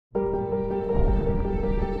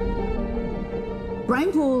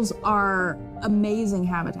Brine pools are amazing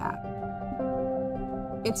habitat.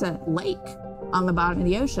 It's a lake on the bottom of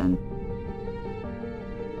the ocean,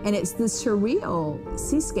 and it's this surreal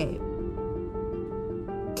seascape.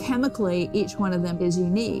 Chemically, each one of them is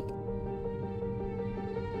unique.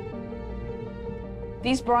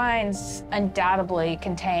 These brines undoubtedly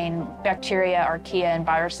contain bacteria, archaea, and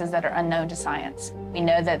viruses that are unknown to science. We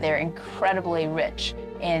know that they're incredibly rich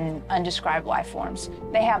in undescribed life forms.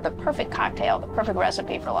 They have the perfect cocktail, the perfect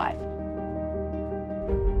recipe for life.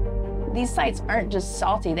 These sites aren't just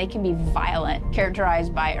salty, they can be violent,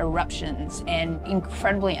 characterized by eruptions and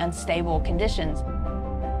incredibly unstable conditions.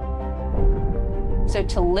 So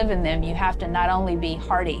to live in them, you have to not only be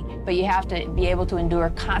hardy, but you have to be able to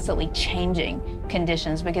endure constantly changing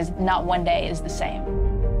conditions, because not one day is the same.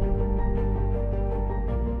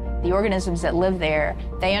 The organisms that live there,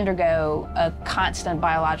 they undergo a constant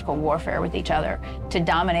biological warfare with each other to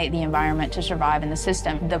dominate the environment, to survive in the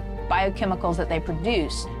system. The biochemicals that they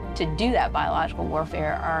produce to do that biological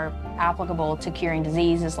warfare are applicable to curing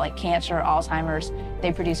diseases like cancer, Alzheimer's.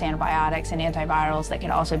 They produce antibiotics and antivirals that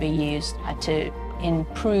can also be used to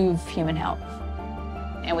improve human health.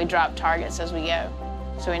 And we drop targets as we go,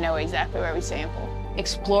 so we know exactly where we sample.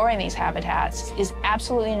 Exploring these habitats is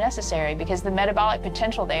absolutely necessary because the metabolic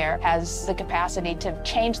potential there has the capacity to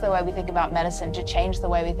change the way we think about medicine, to change the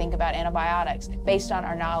way we think about antibiotics, based on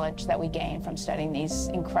our knowledge that we gain from studying these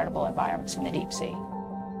incredible environments in the deep sea.